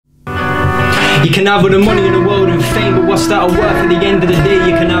You can have all the money in the world and fame, but what's that worth at the end of the day?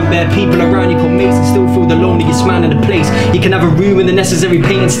 You can have bare people around you called mates and still feel the loneliest man in the place. You can have a room with the necessary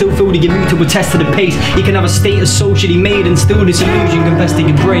pain and still feel the immutable test of the pace. You can have a status socially made and still this illusion confess to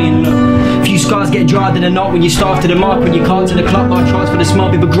your brain. Look, few scars get drier than a knot when you starve to the mark. When you can't to the clock bar charts for the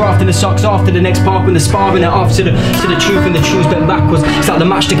smart people grafting the socks after the next park when they're sparring it off to the truth and the truth's bent backwards. It's like the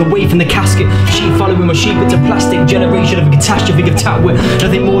matchstick away from the casket. Sheep following my sheep into plastic. Generation of a catastrophe of tap with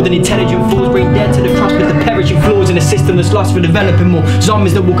nothing more than intelligent fools, brain dead to the prospect of perishing flaws in a system that's lost for developing more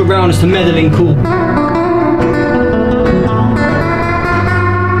zombies that walk around us to meddling cool.